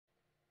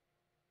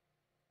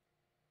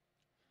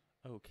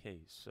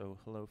Okay, so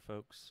hello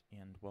folks,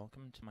 and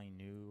welcome to my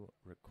new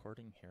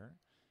recording here.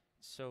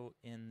 So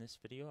in this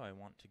video, I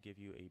want to give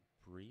you a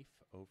brief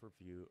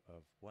overview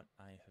of what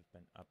I have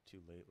been up to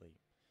lately.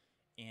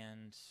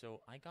 And so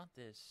I got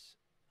this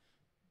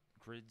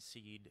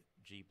Gridseed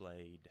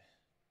G-Blade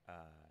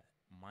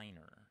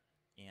miner,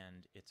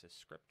 and it's a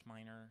script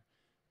miner.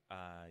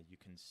 You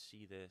can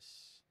see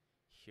this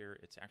here.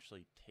 It's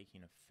actually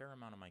taking a fair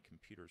amount of my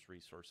computer's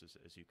resources,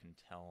 as you can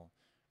tell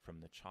from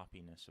the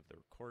choppiness of the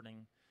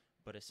recording.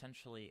 But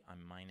essentially,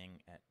 I'm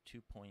mining at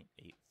 2.83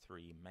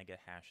 mega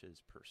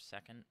hashes per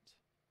second.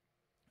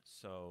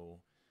 So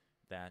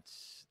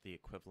that's the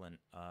equivalent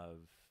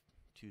of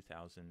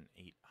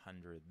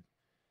 2,800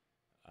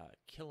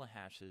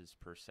 kilohashes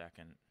per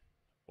second,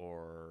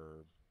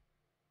 or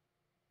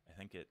I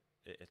think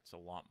it's a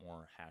lot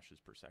more hashes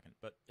per second.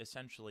 But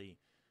essentially,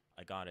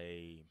 I got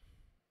a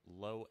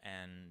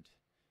low-end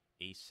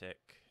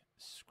ASIC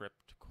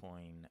script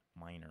coin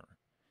miner.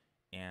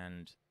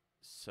 And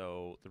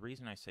so the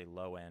reason I say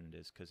low end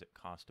is because it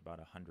cost about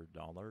 $100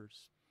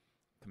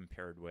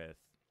 compared with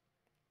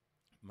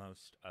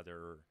most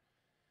other,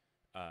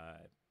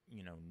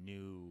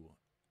 new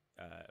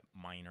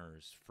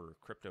miners for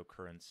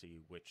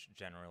cryptocurrency, which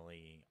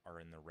generally are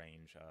in the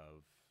range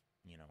of,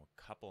 a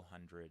couple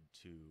hundred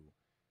to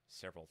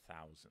several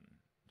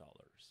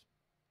 $1,000s.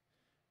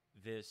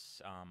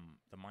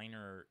 The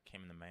miner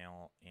came in the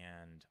mail,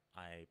 and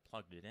I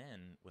plugged it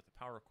in with a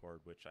power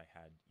cord, which I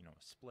had, a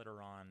splitter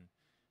on.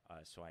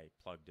 So I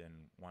plugged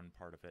in one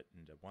part of it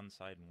into one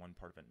side and one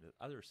part of it into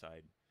the other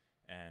side.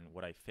 And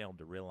what I failed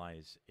to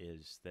realize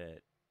is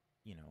that,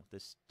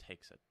 this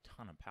takes a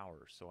ton of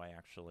power. So I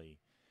actually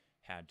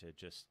had to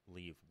just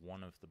leave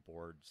one of the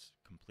boards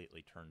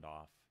completely turned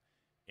off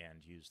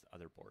and use the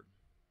other board.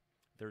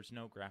 There's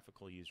no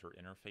graphical user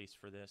interface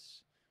for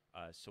this.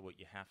 So what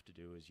you have to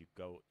do is you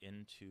go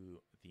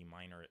into the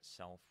miner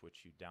itself,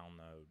 which you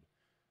download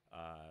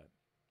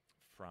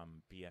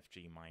from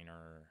BFG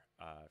Miner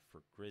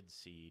for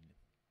Gridseed.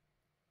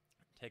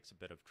 It takes a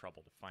bit of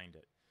trouble to find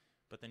it.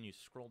 But then you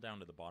scroll down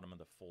to the bottom of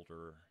the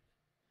folder.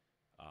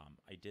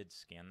 I did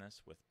scan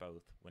this with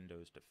both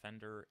Windows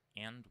Defender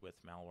and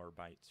with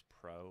Malwarebytes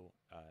Pro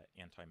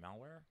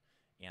anti-malware,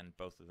 and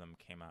both of them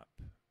came up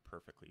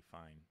perfectly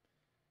fine.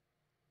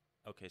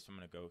 Okay, so I'm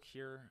going to go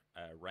here,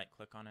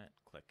 right-click on it,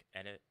 click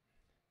Edit.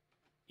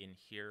 In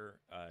here,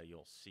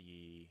 you'll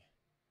see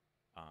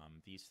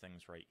these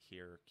things right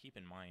here. Keep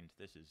in mind,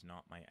 this is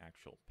not my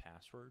actual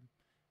password.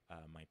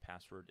 My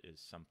password is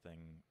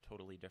something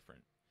totally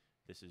different.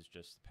 This is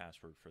just the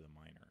password for the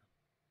miner.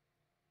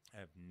 I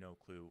have no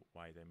clue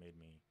why they made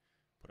me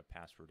put a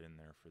password in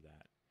there for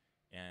that.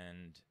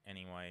 And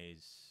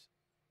anyways,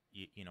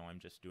 I'm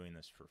just doing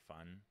this for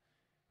fun.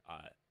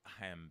 I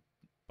am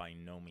by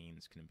no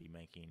means going to be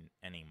making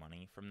any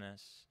money from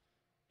this.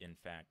 In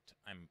fact,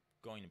 I'm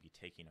going to be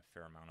taking a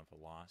fair amount of a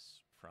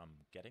loss from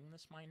getting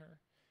this miner.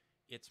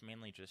 It's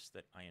mainly just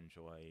that I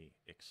enjoy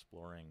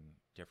exploring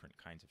different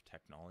kinds of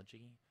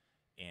technology,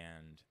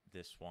 and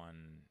this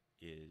one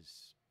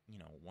is,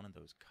 one of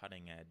those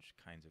cutting edge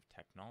kinds of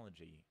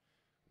technology,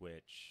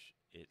 which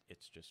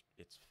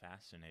it's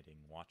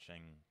fascinating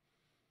watching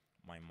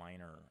my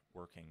miner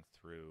working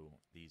through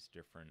these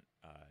different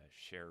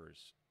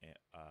shares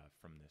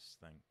from this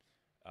thing.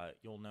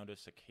 You'll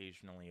notice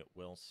occasionally it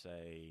will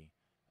say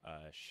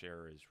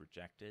share is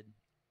rejected,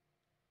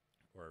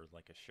 or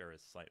like a share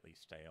is slightly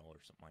stale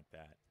or something like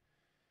that.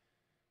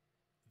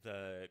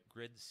 The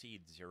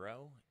Gridseed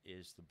 0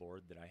 is the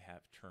board that I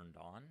have turned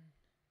on,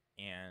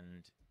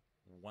 and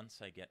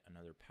once I get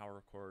another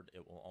power cord,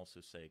 it will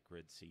also say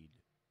Gridseed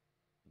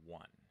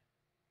 1.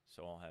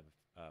 So I'll have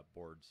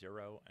board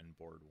 0 and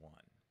board 1.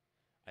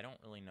 I don't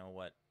really know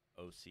what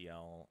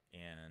OCL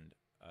and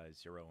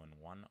 0 and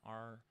 1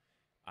 are.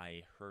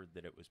 I heard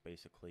that it was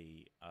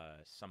basically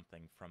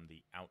something from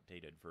the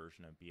outdated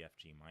version of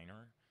BFG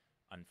Miner.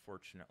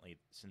 Unfortunately,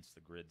 since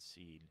the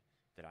Gridseed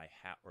that I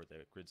have, or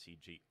the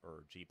Gridseed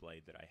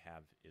G-Blade that I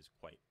have is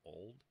quite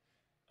old,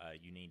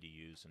 you need to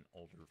use an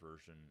older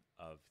version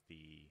of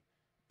the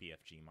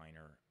BFG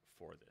Miner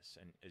for this.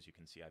 And as you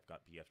can see, I've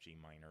got BFG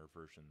Miner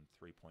version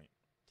 3.10.0.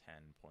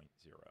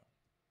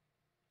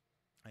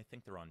 I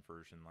think they're on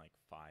version like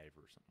 5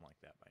 or something like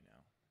that by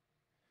now.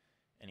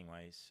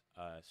 Anyways,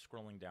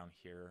 scrolling down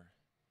here,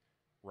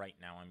 right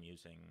now I'm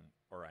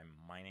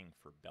mining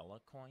for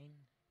Bella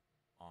Coin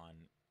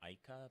on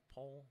ICA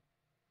pool.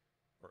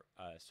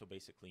 So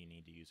basically you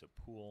need to use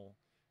a pool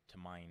to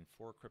mine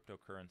for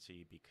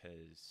cryptocurrency,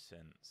 because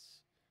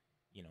since,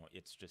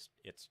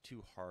 it's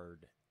too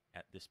hard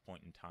at this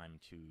point in time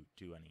to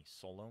do any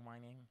solo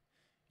mining.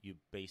 You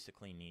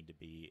basically need to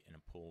be in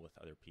a pool with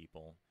other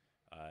people.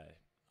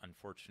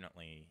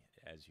 Unfortunately,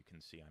 as you can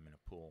see, I'm in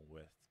a pool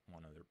with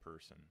one other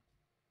person.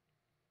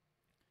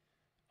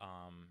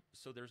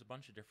 So there's a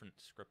bunch of different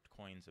script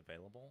coins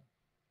available.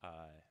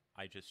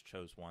 I just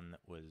chose one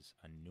that was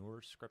a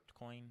newer script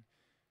coin,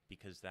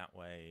 because that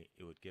way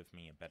it would give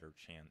me a better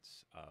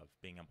chance of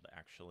being able to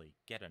actually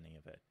get any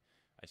of it.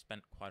 I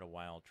spent quite a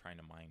while trying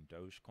to mine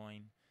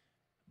Dogecoin,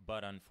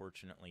 But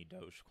unfortunately,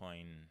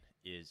 Dogecoin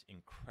is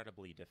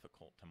incredibly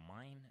difficult to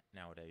mine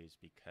nowadays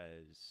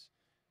because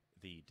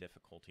the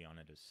difficulty on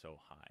it is so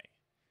high.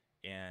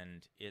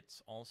 And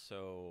it's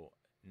also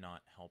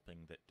not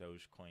helping that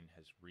Dogecoin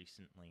has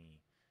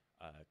recently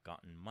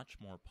gotten much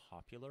more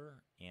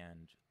popular,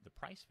 and the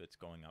price of it's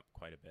going up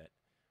quite a bit,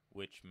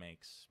 which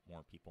makes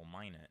more people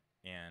mine it.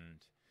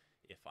 And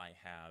if I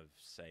have,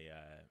 say,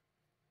 a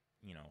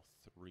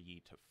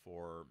 3 to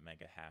 4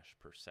 mega hash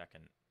per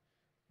second,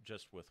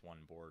 just with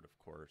one board, of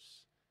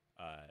course,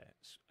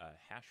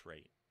 hash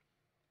rate,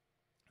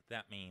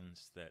 that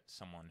means that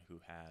someone who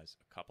has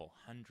a couple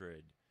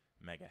hundred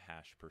mega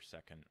hash per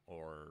second,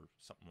 or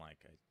something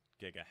like a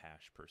giga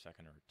hash per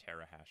second, or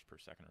tera hash per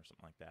second, or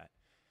something like that,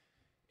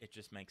 it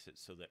just makes it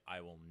so that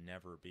I will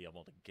never be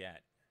able to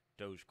get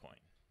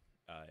Dogecoin.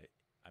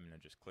 I'm going to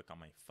just click on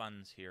my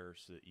funds here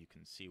so that you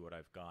can see what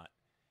I've got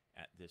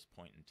at this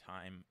point in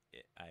time.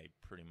 I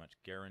pretty much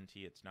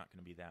guarantee it's not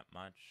going to be that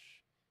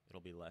much.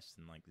 It'll be less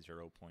than like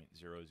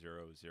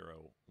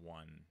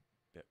 0.0001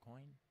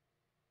 Bitcoin.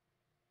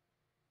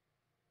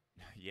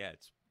 Yeah,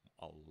 it's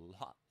a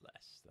lot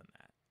less than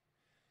that.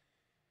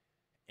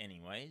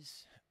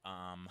 Anyways,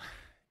 I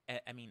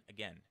mean,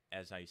 again,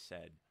 as I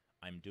said,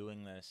 I'm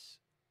doing this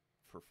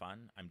for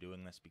fun. I'm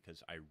doing this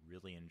because I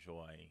really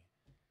enjoy,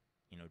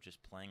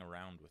 just playing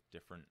around with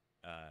different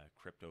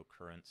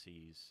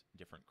cryptocurrencies,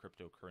 different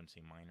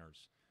cryptocurrency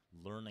miners,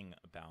 learning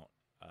about,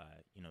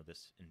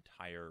 this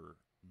entire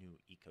new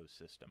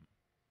ecosystem.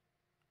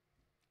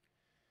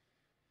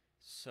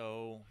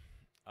 So,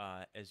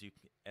 as you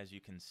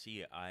can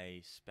see,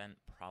 I spent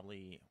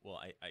probably,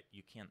 well,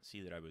 you can't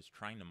see that I was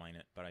trying to mine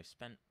it, but I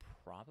spent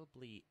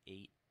probably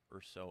 8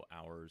 or so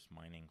hours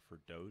mining for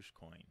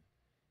Dogecoin,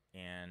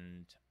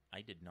 and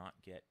I did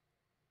not get a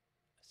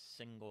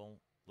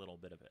single little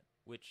bit of it,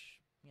 which,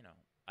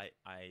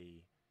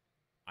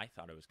 I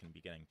thought I was going to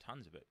be getting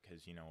tons of it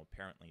because,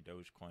 apparently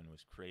Dogecoin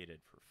was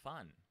created for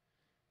fun.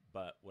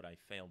 But what I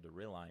failed to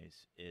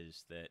realize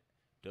is that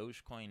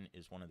Dogecoin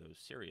is one of those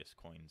serious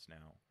coins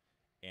now.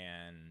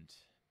 And,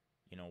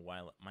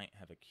 while it might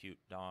have a cute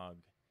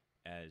dog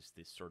as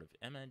this sort of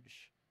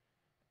image,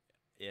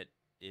 it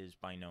is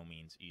by no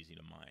means easy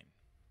to mine.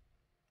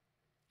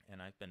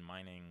 And I've been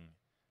mining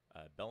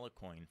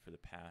Bellacoin for the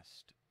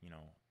past,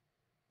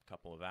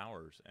 couple of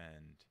hours,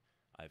 and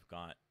I've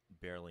got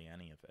barely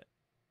any of it.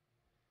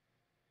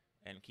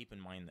 And keep in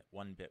mind that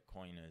one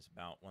Bitcoin is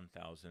about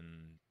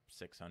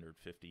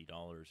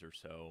 $1,650 or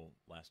so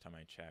last time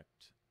I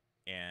checked.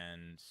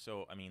 And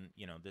so, I mean,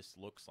 this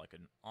looks like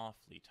an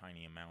awfully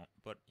tiny amount,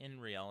 but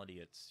in reality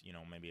it's,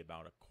 maybe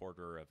about a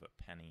quarter of a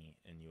penny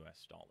in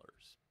US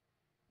dollars,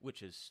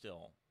 which is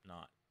still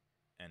not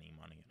any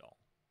money at all.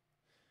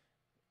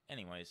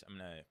 Anyways, I'm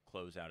going to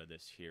close out of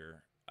this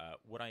here.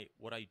 What I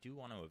do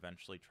want to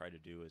eventually try to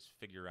do is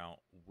figure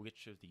out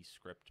which of these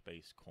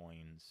scrypt-based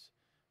coins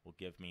will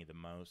give me the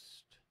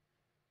most,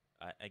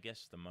 I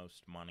guess, the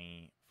most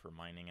money for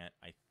mining it.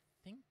 I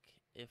think,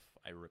 if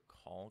I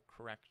recall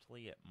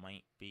correctly, it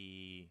might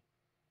be,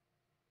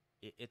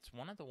 it's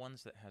one of the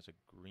ones that has a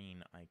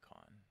green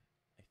icon.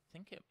 I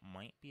think it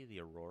might be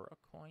the Aurora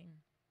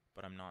coin,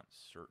 but I'm not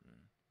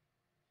certain.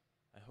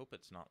 I hope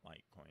it's not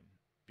Litecoin,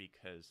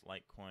 because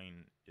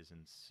Litecoin is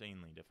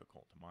insanely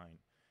difficult to mine.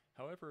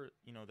 However,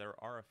 there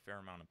are a fair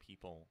amount of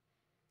people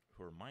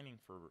who are mining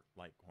for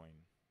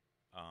Litecoin.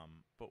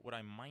 But what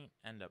I might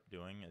end up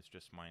doing is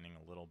just mining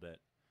a little bit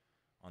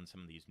on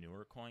some of these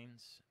newer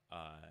coins.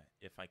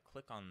 If I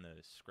click on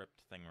the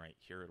script thing right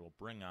here, it'll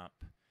bring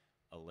up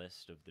a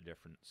list of the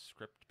different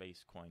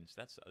script-based coins.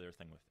 That's the other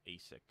thing with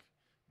ASIC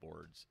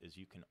boards, is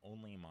you can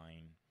only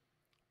mine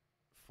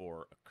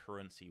for a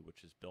currency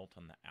which is built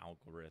on the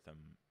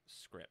algorithm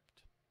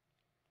script.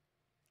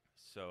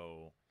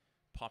 So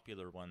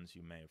popular ones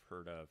you may have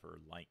heard of are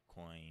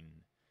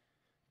Litecoin,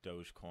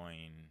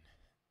 Dogecoin,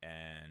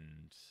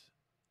 and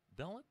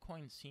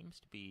Bellacoin seems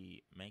to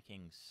be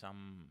making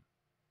some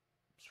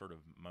sort of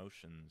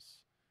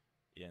motions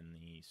in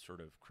the sort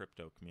of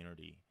crypto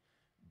community.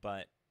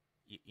 But,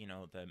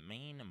 the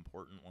main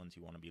important ones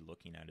you want to be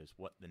looking at is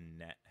what the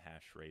net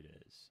hash rate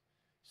is.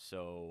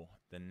 So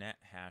the net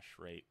hash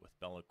rate with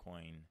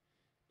Bellacoin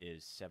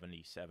is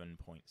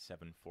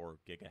 77.74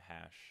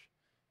 gigahash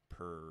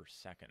per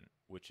second,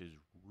 which is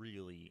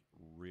really,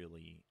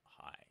 really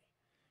high.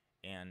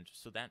 And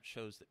so that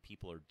shows that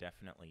people are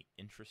definitely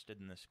interested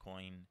in this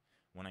coin.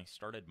 When I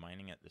started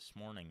mining it this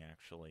morning,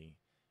 actually,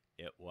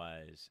 it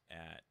was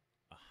at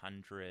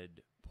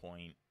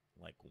 100.10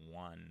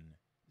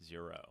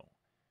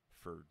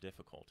 for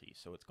difficulty.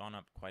 So it's gone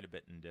up quite a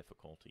bit in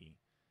difficulty.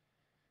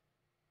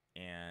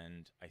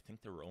 And I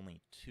think there were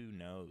only 2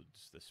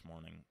 nodes this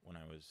morning when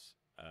I was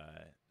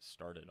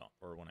started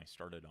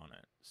on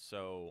it.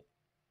 So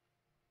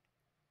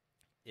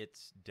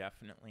it's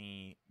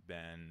definitely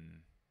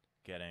been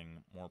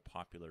getting more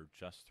popular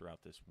just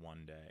throughout this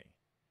one day.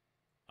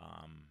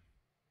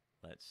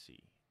 Let's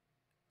see.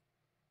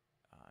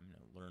 I'm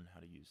going to learn how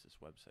to use this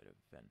website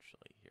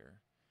eventually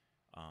here.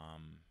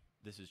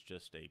 This is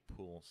just a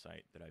pool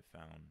site that I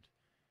found.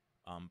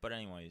 But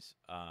anyways,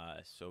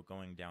 so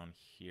going down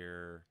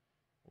here,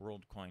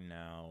 World Coin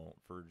now,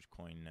 Verge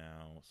Coin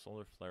now,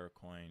 Solar Flare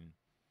Coin.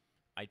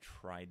 I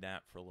tried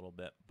that for a little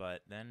bit,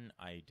 but then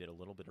I did a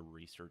little bit of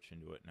research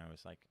into it, and I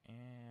was like,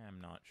 I'm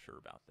not sure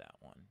about that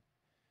one.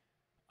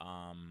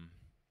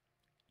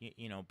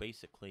 You know,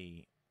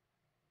 basically,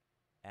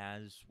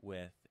 as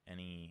with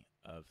any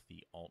of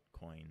the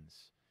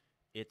altcoins,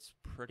 it's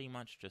pretty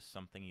much just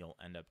something you'll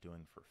end up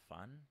doing for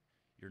fun.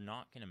 You're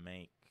not going to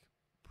make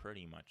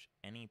pretty much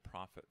any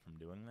profit from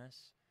doing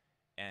this.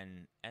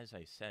 And as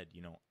I said,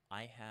 you know,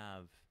 I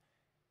have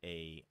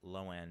a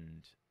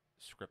low-end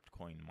scrypt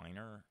coin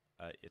miner.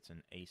 It's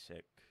an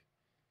ASIC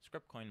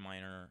scrypt coin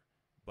miner,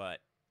 but,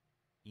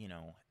 you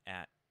know,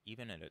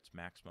 even at its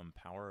maximum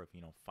power of,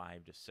 you know,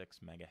 5 to 6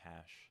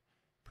 megahash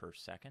per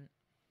second,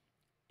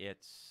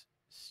 it's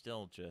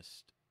still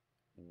just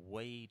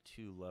way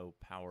too low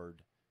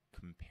powered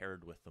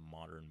compared with the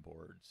modern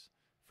boards.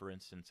 For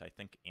instance, I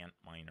think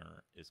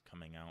Antminer is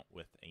coming out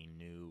with a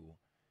new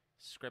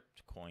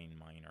scrypt coin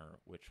miner,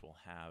 which will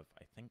have,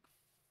 I think,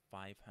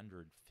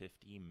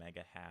 550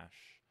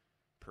 megahash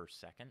per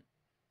second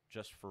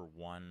just for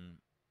one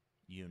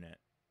unit.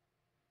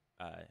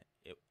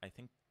 I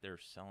think they're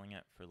selling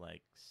it for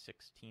like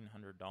 $1,600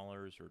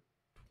 or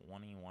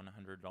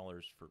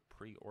 $2,100 for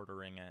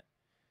pre-ordering it.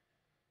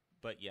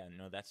 But yeah,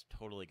 no, that's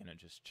totally going to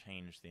just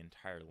change the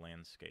entire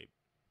landscape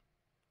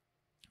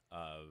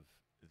of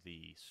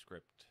the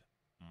scrypt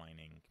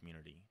mining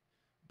community.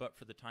 But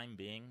for the time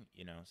being,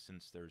 you know,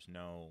 since there's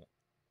no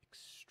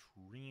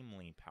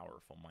extremely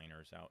powerful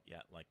miners out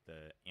yet, like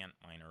the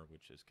Antminer,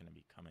 which is going to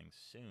be coming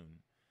soon,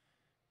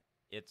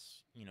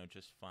 it's, you know,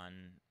 just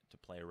fun to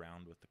play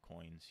around with the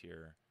coins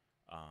here.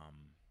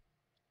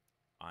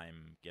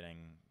 I'm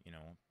getting, you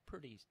know,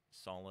 pretty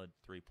solid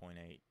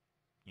 3.8,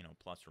 you know,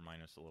 plus or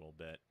minus a little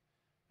bit.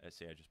 I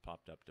say I just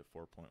popped up to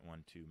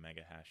 4.12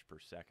 megahash per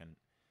second.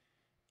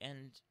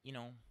 And, you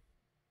know,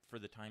 for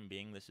the time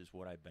being, this is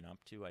what I've been up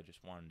to. I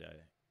just wanted to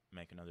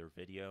make another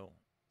video,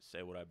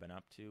 say what I've been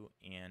up to,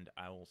 and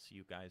I will see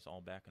you guys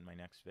all back in my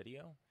next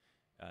video.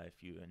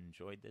 If you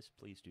enjoyed this,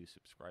 please do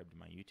subscribe to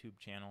my YouTube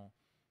channel.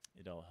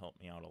 It'll help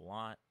me out a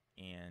lot,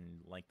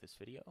 and like this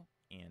video,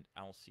 and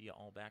I'll see you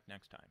all back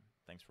next time.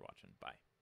 Thanks for watching. Bye.